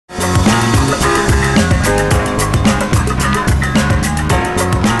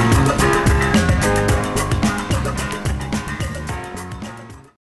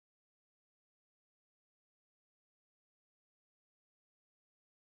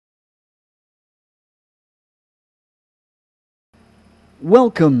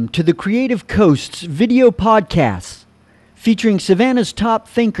Welcome to the Creative Coast's video podcasts, featuring Savannah's top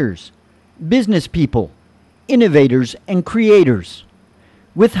thinkers, business people, innovators, and creators.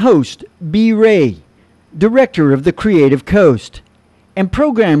 With host B. Ray, director of the Creative Coast, and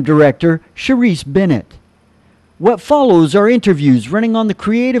program director Sharice Bennett. What follows are interviews running on the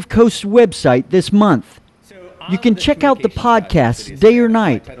Creative Coast website this month. You can check out the podcasts day or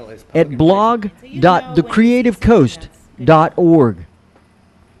night at blog.thecreativecoast.org.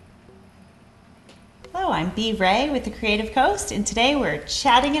 Hello, I'm Bea Ray with the Creative Coast, and today we're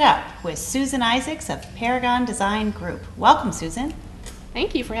chatting it up with Susan Issacs of Paragon Design Group. Welcome, Susan.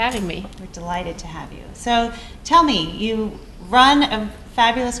 Thank you for having me. We're delighted to have you. So tell me, you run a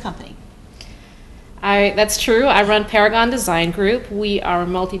fabulous company. That's true. I run Paragon Design Group. We are a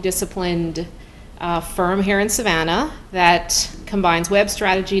multidisciplined firm here in Savannah that combines web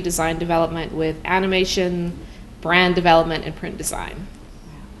strategy, design development with animation, brand development, and print design.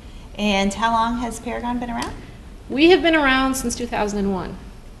 And how long has Paragon been around? We have been around since 2001,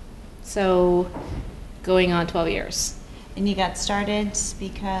 so going on 12 years. And you got started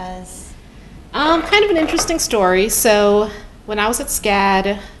because? Kind of an interesting story. So when I was at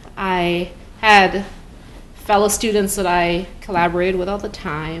SCAD, I had fellow students that I collaborated with all the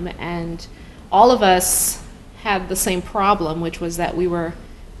time, and all of us had the same problem, which was that we were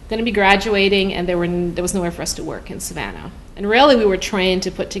going to be graduating and there was nowhere for us to work in Savannah. And really we were trained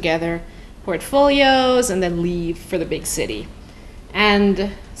to put together portfolios and then leave for the big city.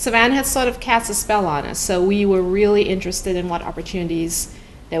 And Savannah had sort of cast a spell on us, so we were really interested in what opportunities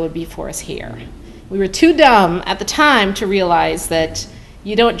there would be for us here. We were too dumb at the time to realize that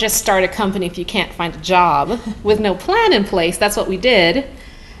you don't just start a company if you can't find a job with no plan in place. That's what we did.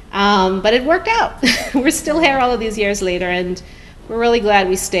 But it worked out. We're still here all of these years later, and we're really glad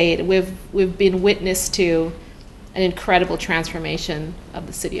we stayed. We've been witness to an incredible transformation of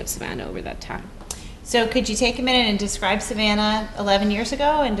the city of Savannah over that time. So could you take a minute and describe Savannah 11 years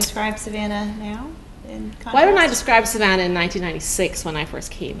ago and describe Savannah now in contrast? Why don't I describe Savannah in 1996 when I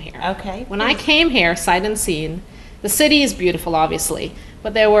first came here? Okay. When I came here, sight unseen, the city is beautiful, obviously,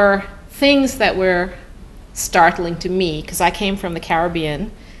 but there were things that were startling to me because I came from the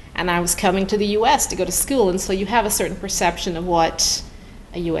Caribbean and I was coming to the U.S. to go to school, and so you have a certain perception of what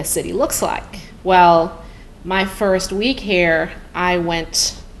a U.S. city looks like. Well, my first week here, I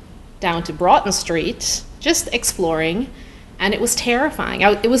went down to Broughton Street, just exploring, and it was terrifying.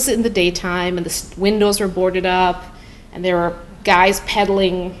 It was in the daytime, and the windows were boarded up, and there were guys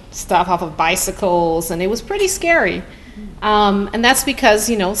peddling stuff off of bicycles, and it was pretty scary. And that's because,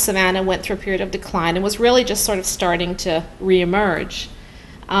 Savannah went through a period of decline and was really just sort of starting to reemerge.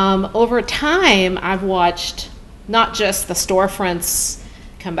 Over time, I've watched not just the storefronts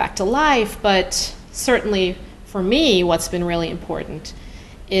come back to life, but certainly for me, what's been really important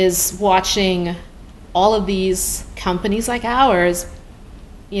is watching all of these companies like ours,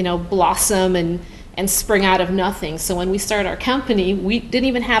 blossom and spring out of nothing. So when we started our company, we didn't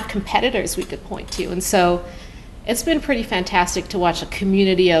even have competitors we could point to. And so it's been pretty fantastic to watch a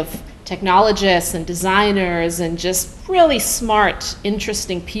community of technologists and designers and just really smart,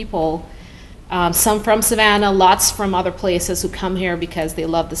 interesting people. Some from Savannah, lots from other places who come here because they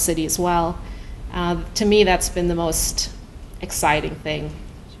love the city as well. To me, that's been the most exciting thing.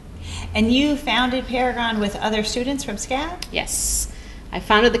 And you founded Paragon with other students from SCAD? Yes. I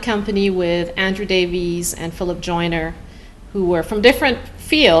founded the company with Andrew Davies and Philip Joyner, who were from different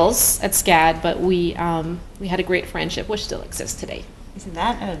fields at SCAD, but we had a great friendship, which still exists today. Isn't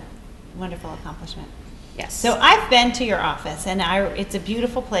that a wonderful accomplishment? Yes. So I've been to your office, and it's a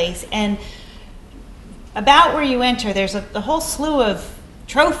beautiful place. And about where you enter, there's a whole slew of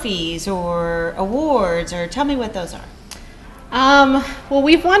trophies or awards, or tell me what those are. Well,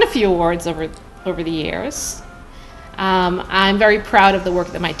 we've won a few awards over the years. I'm very proud of the work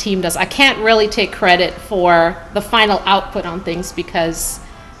that my team does. I can't really take credit for the final output on things because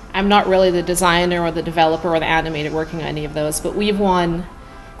I'm not really the designer or the developer or the animator working on any of those, but we've won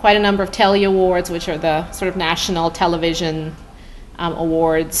quite a number of Telly Awards, which are the sort of national television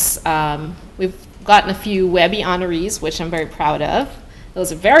awards. We've gotten a few Webby honorees, which I'm very proud of.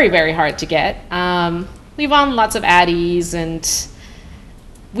 Those are very, very hard to get. We've won lots of Addies, and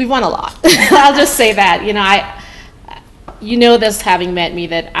we've won a lot. I'll just say that. This having met me,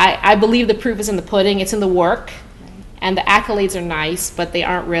 that I believe the proof is in the pudding. It's in the work, and the accolades are nice, but they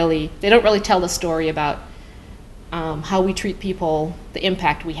don't really tell the story about how we treat people, the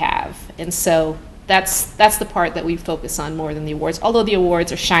impact we have. And so that's the part that we focus on more than the awards, although the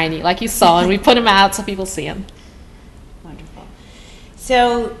awards are shiny, like you saw, and we put them out so people see them. Wonderful.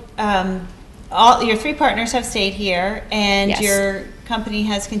 So all your three partners have stayed here, and Yes. your company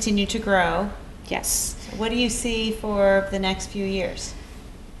has continued to grow. Yes. So what do you see for the next few years?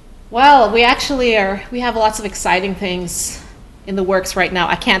 Well, we have lots of exciting things in the works right now.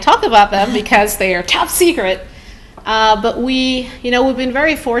 I can't talk about them because they are top secret. But we've been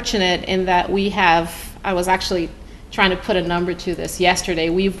very fortunate in that I was actually trying to put a number to this yesterday.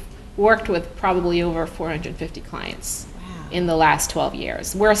 We've worked with probably over 450 clients in the last 12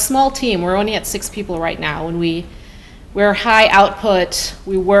 years. We're a small team. We're only at 6 people right now, and we're high output.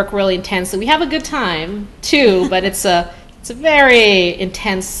 We work really intensely. We have a good time too, but it's a very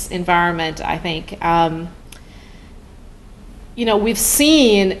intense environment, I think. We've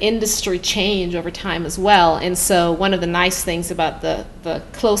seen industry change over time as well, and so one of the nice things about the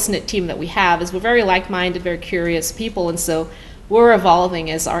close-knit team that we have is we're very like-minded, very curious people, and so we're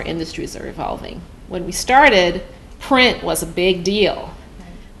evolving as our industries are evolving. When we started, print was a big deal.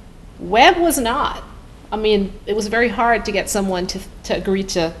 Web was not. I mean, it was very hard to get someone to agree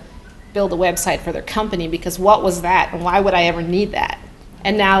to build a website for their company, because what was that, and why would I ever need that?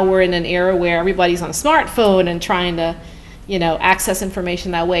 And now we're in an era where everybody's on a smartphone and trying to access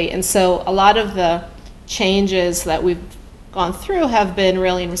information that way. And so a lot of the changes that we've gone through have been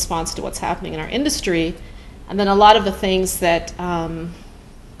really in response to what's happening in our industry. And then a lot of the things that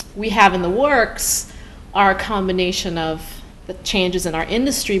we have in the works are a combination of the changes in our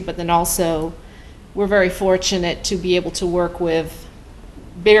industry, but then also we're very fortunate to be able to work with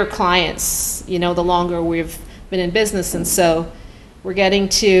bigger clients, the longer we've been in business. And so we're getting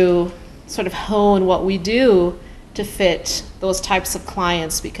to sort of hone what we do to fit those types of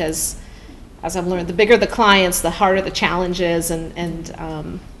clients, because as I've learned, the bigger the clients, the harder the challenges,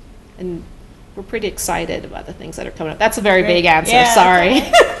 and we're pretty excited about the things that are coming up. That's a very big answer, yeah, sorry.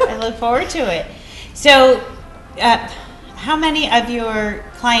 Okay. I look forward to it. So how many of your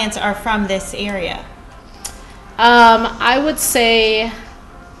clients are from this area? I would say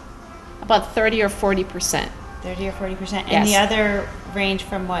about 30 or 40%. 30 or 40%. And Yes. the other range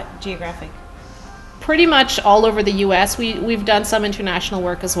from what geographic? Pretty much all over the U.S. We've done some international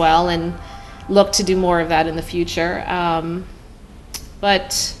work as well, and look to do more of that in the future.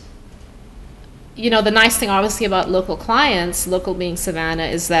 But the nice thing obviously about local clients, local being Savannah,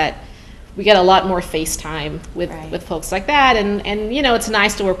 is that we get a lot more face time with folks like that, and it's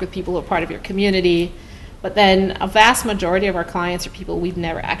nice to work with people who are part of your community. But then a vast majority of our clients are people we've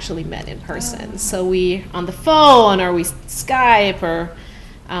never actually met in person. So we on the phone, or we Skype, or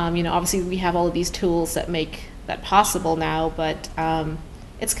obviously we have all of these tools that make that possible now. But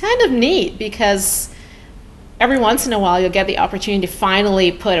it's kind of neat, because every once in a while you'll get the opportunity to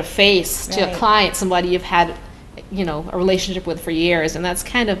finally put a face to a client, somebody you've had a relationship with for years, and that's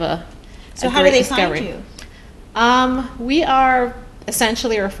kind of a So a how do great they discovery. find you? We are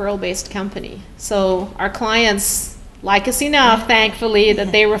essentially a referral-based company. So our clients like us enough, thankfully,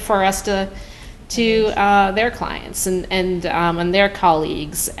 that they refer us to their clients and their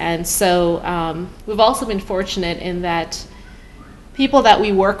colleagues. And so we've also been fortunate in that people that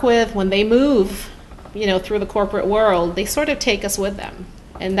we work with, when they move, through the corporate world, they sort of take us with them,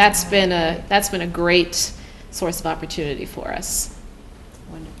 and that's been a great source of opportunity for us.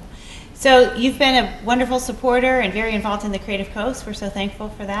 Wonderful. So you've been a wonderful supporter and very involved in the Creative Coast. We're so thankful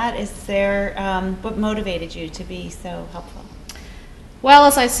for that. Is there, what motivated you to be so helpful? Well,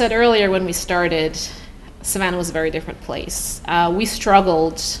 as I said earlier, when we started, Savannah was a very different place. We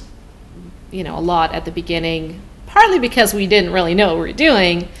struggled, a lot at the beginning, partly because we didn't really know what we were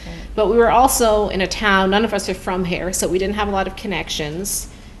doing, but we were also in a town, none of us are from here, so we didn't have a lot of connections.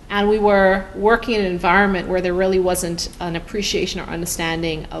 And we were working in an environment where there really wasn't an appreciation or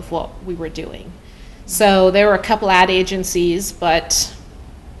understanding of what we were doing. So there were a couple ad agencies, but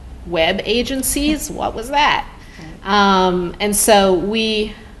web agencies, what was that? And so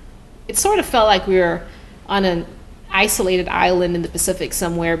it sort of felt like we were on an isolated island in the Pacific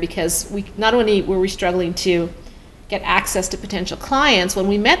somewhere, because not only were we struggling to get access to potential clients, when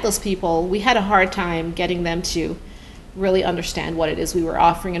we met those people, we had a hard time getting them to really understand what it is we were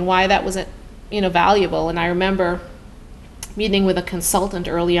offering and why that wasn't valuable. And I remember meeting with a consultant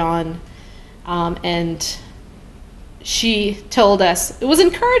early on, and she told us, it was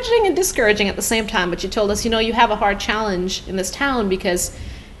encouraging and discouraging at the same time, but she told us, you have a hard challenge in this town, because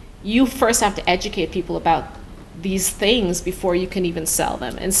you first have to educate people about these things before you can even sell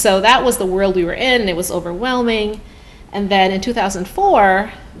them. And so that was the world we were in, and it was overwhelming. And then in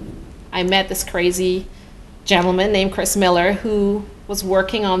 2004, I met this crazy gentleman named Chris Miller, who was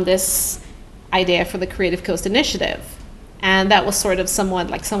working on this idea for the Creative Coast Initiative. And that was sort of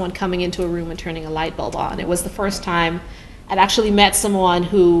someone coming into a room and turning a light bulb on. It was the first time I'd actually met someone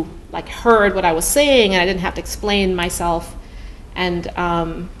who heard what I was saying, and I didn't have to explain myself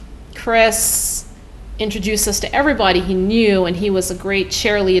And Chris introduced us to everybody he knew, and he was a great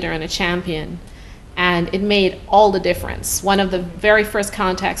cheerleader and a champion. And it made all the difference. One of the very first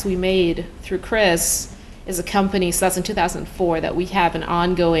contacts we made through Chris is a company, so that's in 2004, that we have an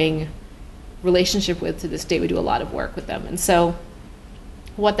ongoing relationship with to this day. We do a lot of work with them. And so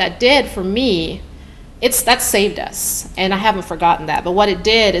what that did for me, that saved us, and I haven't forgotten that. But what it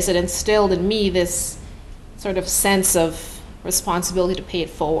did is it instilled in me this sort of sense of responsibility to pay it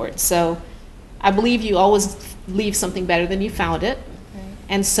forward. So I believe you always leave something better than you found it. Okay.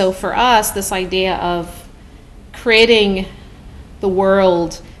 And so for us, this idea of creating the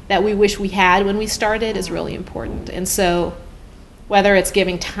world that we wish we had when we started is really important. And so whether it's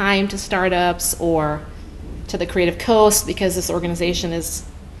giving time to startups or to the Creative Coast, because this organization is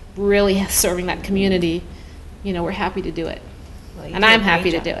really serving that community, we're happy to do it. Well, and I'm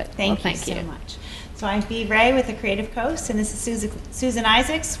happy to do it. Thank you so much. So I'm Bea Ray with the Creative Coast, and this is Susan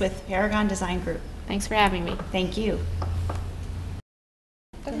Issacs with Paragon Design Group. Thanks for having me. Thank you.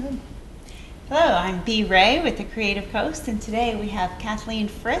 Go ahead. Hello, I'm Bea Ray with the Creative Coast, and today we have Kathleen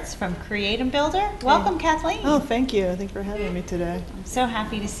Fritz from Create and Builder. Welcome, Kathleen. Oh, thank you. Thanks for having me today. I'm so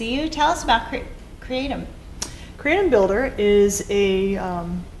happy to see you. Tell us about Create 'em. Create and Builder is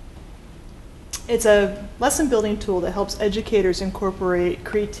it's a lesson building tool that helps educators incorporate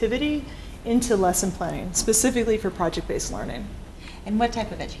creativity into lesson planning, specifically for project-based learning. And what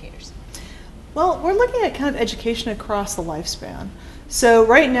type of educators? Well, we're looking at kind of education across the lifespan. So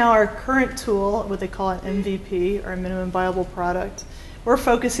right now our current tool, what they call an MVP, or a minimum viable product, we're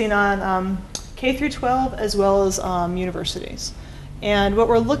focusing on K through 12 as well as universities. And what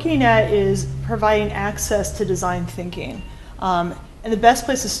we're looking at is providing access to design thinking. And the best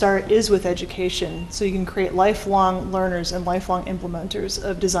place to start is with education, so you can create lifelong learners and lifelong implementers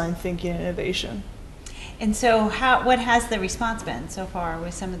of design thinking and innovation. And so what has the response been so far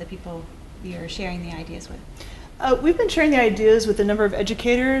with some of the people you're sharing the ideas with? We've been sharing the ideas with a number of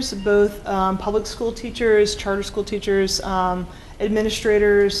educators, both public school teachers, charter school teachers,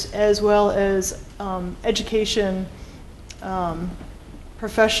 administrators, as well as education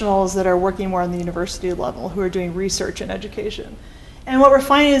professionals that are working more on the university level who are doing research in education. And what we're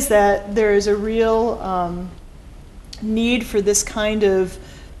finding is that there is a real need for this kind of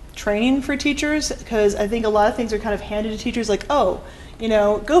training for teachers, because I think a lot of things are kind of handed to teachers like, oh,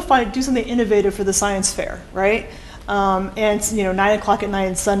 go do something innovative for the science fair, right? And it's 9 o'clock at night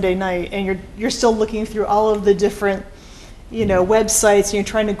and Sunday night, and you're still looking through all of the different websites, and you're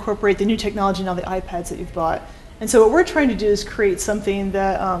trying to incorporate the new technology and all the iPads that you've bought. And so what we're trying to do is create something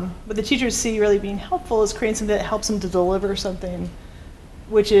that what the teachers see really being helpful is creating something that helps them to deliver something,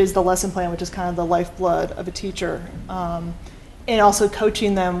 which is the lesson plan, which is kind of the lifeblood of a teacher, and also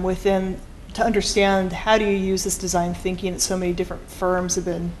coaching them to understand how do you use this design thinking that so many different firms have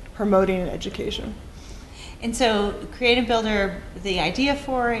been promoting in education. And so Create and Builder, the idea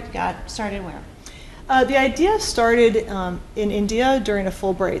for it got started where? The idea started in India during a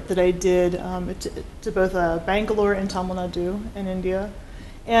Fulbright that I did to both Bangalore and Tamil Nadu in India.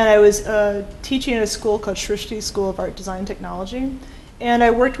 And I was teaching at a school called Srishti School of Art, Design, Technology. And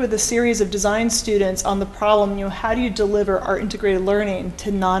I worked with a series of design students on the problem, how do you deliver art integrated learning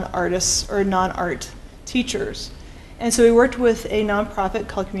to non-artists or non-art teachers? And so we worked with a nonprofit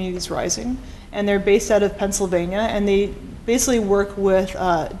called Communities Rising, and they're based out of Pennsylvania, and they basically work with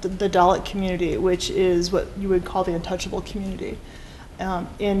the Dalit community, which is what you would call the untouchable community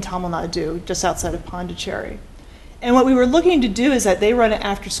in Tamil Nadu, just outside of Pondicherry. And what we were looking to do is that they run an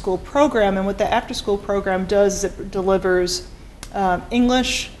after-school program, and what the after-school program does is it delivers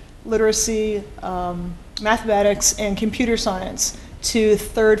English, literacy, mathematics, and computer science to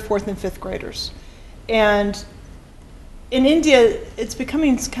 3rd, 4th, and 5th graders. And in India, it's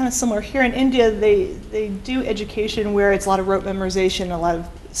becoming kind of similar. Here in India, they do education where it's a lot of rote memorization, a lot of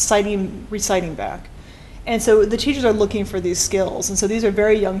reciting back. And so the teachers are looking for these skills. And so these are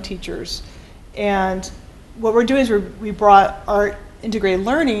very young teachers. And what we're doing is we brought art integrated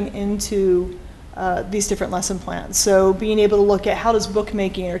learning into these different lesson plans. So being able to look at how does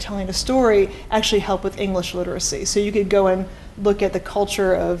bookmaking or telling a story actually help with English literacy. So you could go and look at the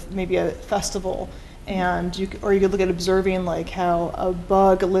culture of maybe a festival, and you could look at observing like how a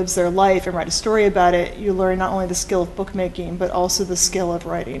bug lives their life and write a story about it. You learn not only the skill of bookmaking, but also the skill of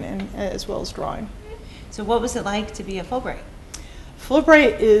writing and as well as drawing. So what was it like to be a Fulbright?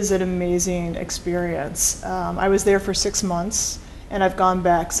 Fulbright is an amazing experience. I was there for 6 months, and I've gone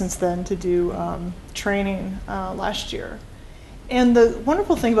back since then to do training last year. And the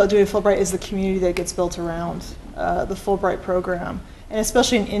wonderful thing about doing Fulbright is the community that gets built around the Fulbright program. And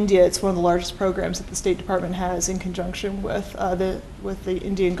especially in India, it's one of the largest programs that the State Department has in conjunction with the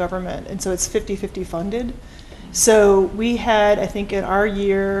Indian government. And so it's 50-50 funded. So we had, I think in our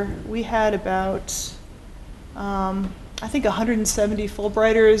year, we had about, I think 170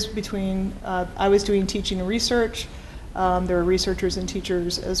 Fulbrighters between, I was doing teaching and research. There were researchers and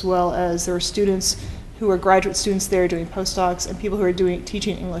teachers, as well as there were students who were graduate students there doing postdocs, and people who are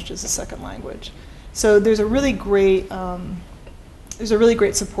teaching English as a second language. So there's a really great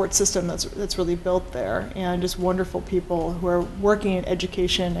support system that's really built there, and just wonderful people who are working in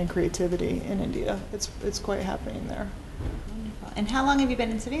education and creativity in India. It's quite happening there. Wonderful. And how long have you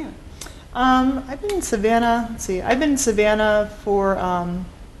been in Savannah? I've been in Savannah. Let's see. I've been in Savannah for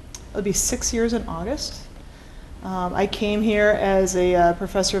it'll be 6 years in August. I came here as a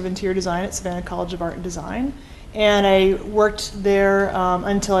professor of interior design at Savannah College of Art and Design, and I worked there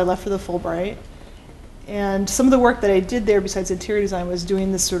until I left for the Fulbright. And some of the work that I did there besides interior design was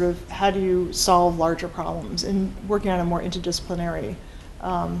doing this sort of how do you solve larger problems and working on a more interdisciplinary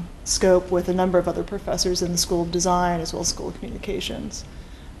scope with a number of other professors in the School of Design as well as School of Communications.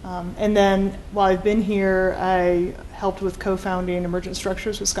 And then while I've been here, I helped with co-founding Emergent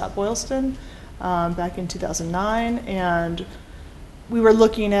Structures with Scott Boylston back in 2009, and we were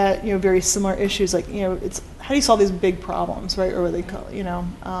looking at very similar issues like it's how do you solve these big problems, right? Or what they call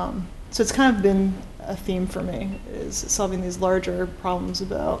so it's kind of been a theme for me, is solving these larger problems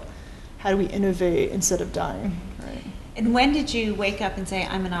about how do we innovate instead of dying, right? And when did you wake up and say,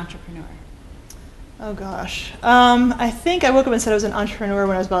 I'm an entrepreneur? Oh gosh, I think I woke up and said I was an entrepreneur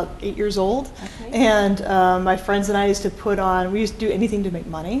when I was about 8 years old. Okay. And my friends and I used to we used to do anything to make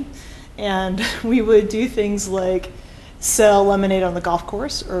money. And we would do things like sell lemonade on the golf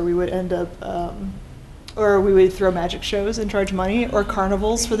course, or we would end up, or we would throw magic shows and charge money, or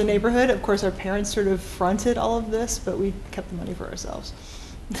carnivals for the neighborhood. Of course, our parents sort of fronted all of this, but we kept the money for ourselves.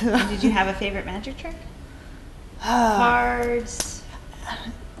 And did you have a favorite magic trick? Cards?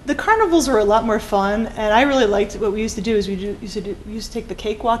 The carnivals were a lot more fun, and I really liked what we used to do is we used to take the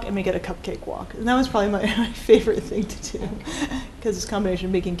cakewalk and make it a cupcake walk. And that was probably my favorite thing to do, because it's a combination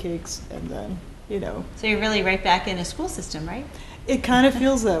of making cakes and then, So you're really right back in a school system, right? It kind of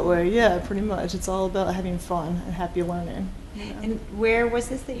feels that way, yeah, pretty much. It's all about having fun and happy learning. And where was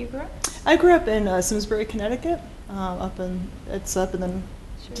this that you grew up? I grew up in Simsbury, Connecticut,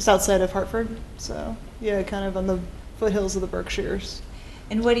 just outside of Hartford. So yeah, kind of on the foothills of the Berkshires.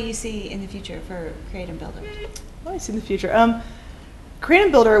 And what do you see in the future for Create & Builder? What do I see in the future? Create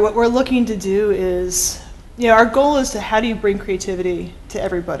 & Builder, what we're looking to do is, our goal is to how do you bring creativity to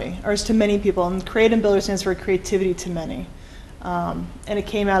everybody, or to many people. And Create & Builder stands for creativity to many. And it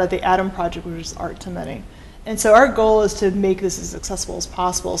came out of the Atom Project, which is art to many. And so our goal is to make this as accessible as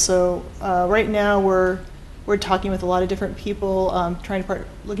possible. So right now we're talking with a lot of different people,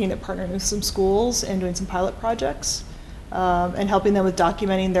 looking at partnering with some schools and doing some pilot projects. And helping them with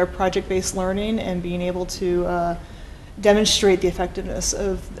documenting their project-based learning and being able to demonstrate the effectiveness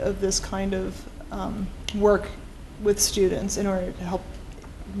of this kind of work with students in order to help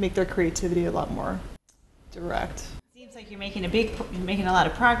make their creativity a lot more direct. Seems like you're making a lot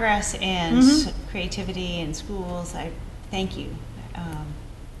of progress and creativity in schools. I thank you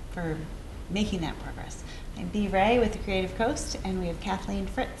for making that progress. I'm Bea Ray with the Creative Coast, and we have Kathleen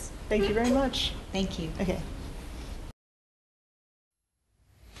Fritz. Thank you very much. Thank you. Okay.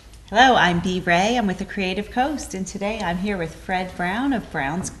 Hello, I'm Bea Ray. I'm with the Creative Coast, and today I'm here with Fred Brown of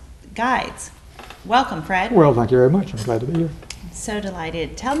Brown's Guides. Welcome, Fred. Well, thank you very much. I'm glad to be here. I'm so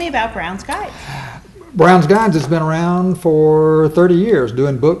delighted. Tell me about Brown's Guides. Brown's Guides has been around for 30 years,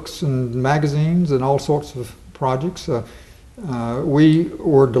 doing books and magazines and all sorts of projects. We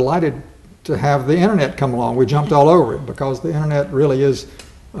were delighted to have the internet come along. We jumped all over it because the internet really is,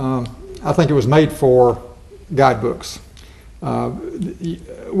 I think it was made for guidebooks.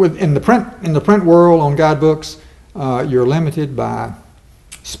 In the print world on guidebooks, you're limited by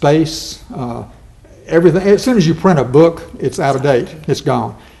space. Everything. As soon as you print a book, it's out of date. It's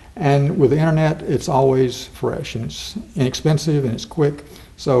gone. And with the internet, it's always fresh, and it's inexpensive, and it's quick.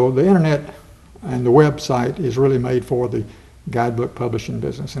 So the internet and the website is really made for the guidebook publishing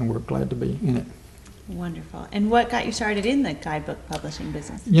business, and we're glad to be in it. Wonderful. And what got you started in the guidebook publishing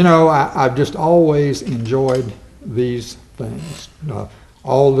business? I've just always enjoyed these things. I've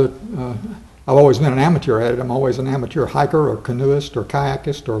always been an amateur at it. I'm always an amateur hiker or canoeist or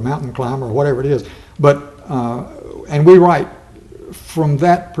kayakist or mountain climber or whatever it is. But and we write from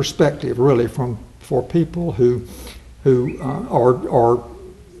that perspective, really, for people who are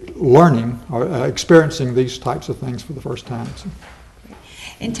learning or experiencing these types of things for the first time. So.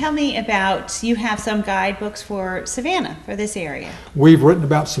 And tell me about, you have some guidebooks for Savannah, for this area. We've written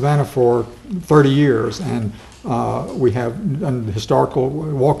about Savannah for 30 years, and we have done historical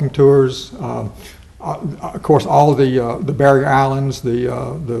walking tours. Of course, all the barrier islands,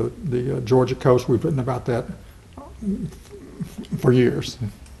 the Georgia coast, we've written about that for years.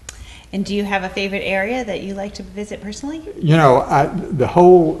 And do you have a favorite area that you like to visit personally? You know, the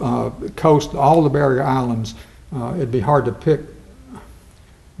whole coast, all the barrier islands, it'd be hard to pick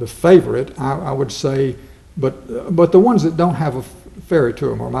the favorite, I would say, but the ones that don't have a ferry to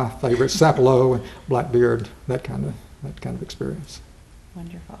them are my favorite. Sapelo and Blackbeard, that kind of experience.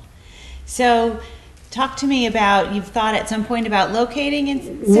 Wonderful. So, talk to me about, you've thought at some point about locating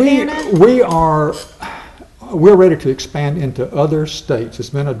in Savannah? We're ready to expand into other states. It's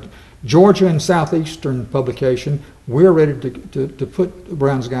been a Georgia and Southeastern publication. We're ready to put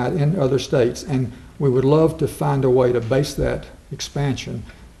Brown's Guide in other states, and we would love to find a way to base that expansion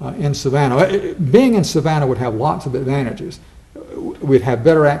in Savannah. Being in Savannah would have lots of advantages. We'd have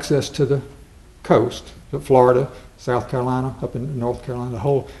better access to the coast, to Florida, South Carolina, up in North Carolina, the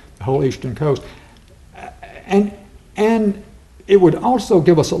whole eastern coast. And it would also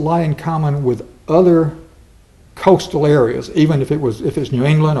give us a lot in common with other coastal areas, even if it's New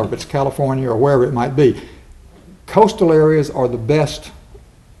England or if it's California or wherever it might be. Coastal areas are the best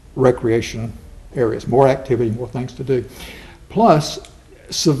recreation areas, more activity, more things to do. Plus,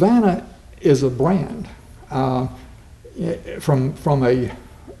 Savannah is a brand. From the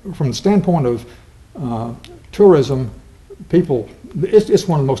standpoint of tourism, it's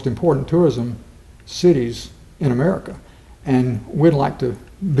one of the most important tourism cities in America, and we'd like to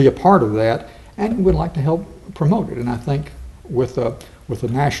be a part of that, and we'd like to help promote it. And I think with a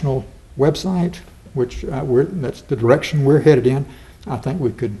national website, which that's the direction we're headed in, I think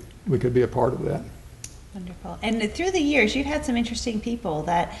we could be a part of that. Wonderful. And through the years, you've had some interesting people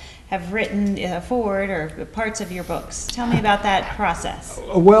that have written forward or parts of your books. Tell me about that process.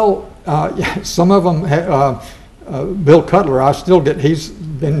 Well, some of them, Bill Cutler, he's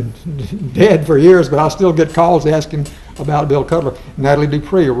been dead for years, but I still get calls asking about Bill Cutler. Natalie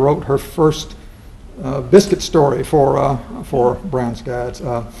Dupree wrote her first biscuit story for Brown's Guides.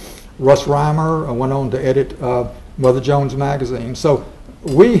 Russ Reimer went on to edit Mother Jones magazine. So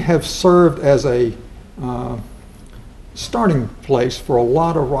we have served as a starting place for a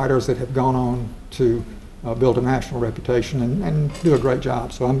lot of writers that have gone on to build a national reputation and do a great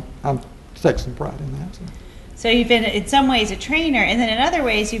job. So I'm take some pride in that. So you've been, in some ways, a trainer, and then in other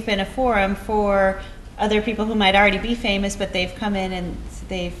ways, you've been a forum for other people who might already be famous, but they've come in and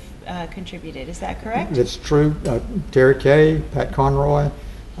they've contributed. Is that correct? It's true. Terry Kay, Pat Conroy,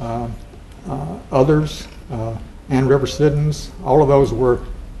 others, Ann River Siddons, all of those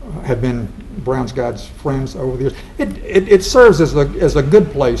have been Brown's Guide's friends over the years. It serves as a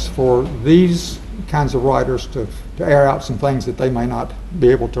good place for these kinds of writers to air out some things that they may not be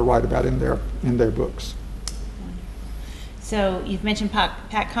able to write about in their books. So you've mentioned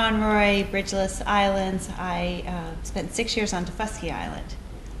Pat Conroy, Bridgeless Islands. I spent 6 years on Tefusky Island.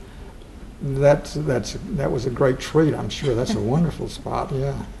 That was a great treat, I'm sure. That's a wonderful spot,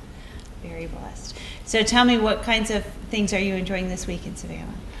 yeah. Very blessed. So tell me, what kinds of things are you enjoying this week in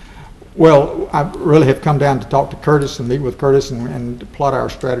Savannah? Well, I really have come down to talk to Curtis and meet with Curtis and plot our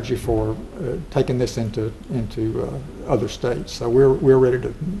strategy for taking this into other states. So we're ready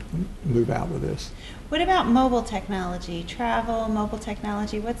to move out with this. What about mobile technology, travel, mobile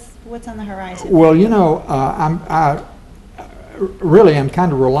technology? What's on the horizon? Well, you know, I really am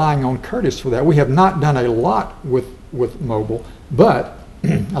kind of relying on Curtis for that. We have not done a lot with mobile, but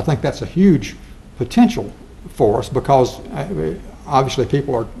I think that's a huge potential for us because obviously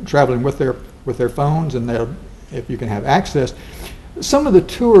people are traveling with their phones, and if you can have access. Some of the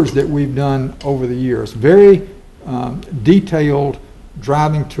tours that we've done over the years, very detailed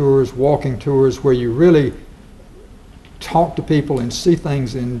driving tours, walking tours, where you really talk to people and see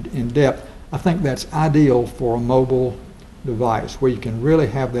things in depth, I think that's ideal for a mobile device where you can really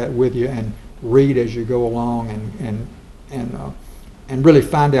have that with you and read as you go along and really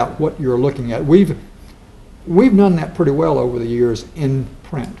find out what you're looking at. We've done that pretty well over the years in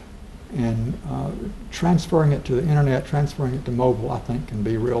print, and transferring it to the internet, transferring it to mobile, I think can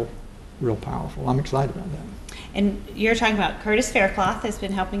be real powerful. I'm excited about that. And you're talking about Curtis Faircloth has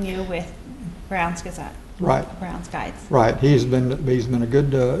been helping you with Brown's Gazette. Right. Brown's Guides. Right. He's been a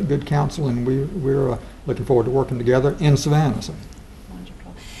good counsel, and we're looking forward to working together in Savannah. So.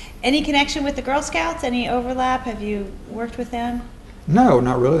 Wonderful. Any connection with the Girl Scouts? Any overlap? Have you worked with them? No,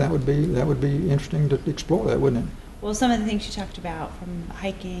 not really. That would be interesting to explore that, wouldn't it? Well, some of the things you talked about, from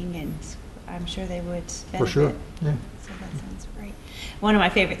hiking and I'm sure they would benefit. For sure, yeah. So that sounds great. One of my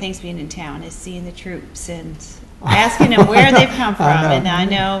favorite things being in town is seeing the troops and asking them where they've come from. And I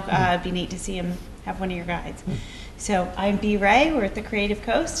know it'd be neat to see them have one of your guides. So I'm B. Ray. We're at the Creative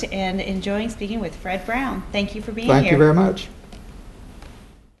Coast and enjoying speaking with Fred Brown. Thank you for being here. Thank you very much.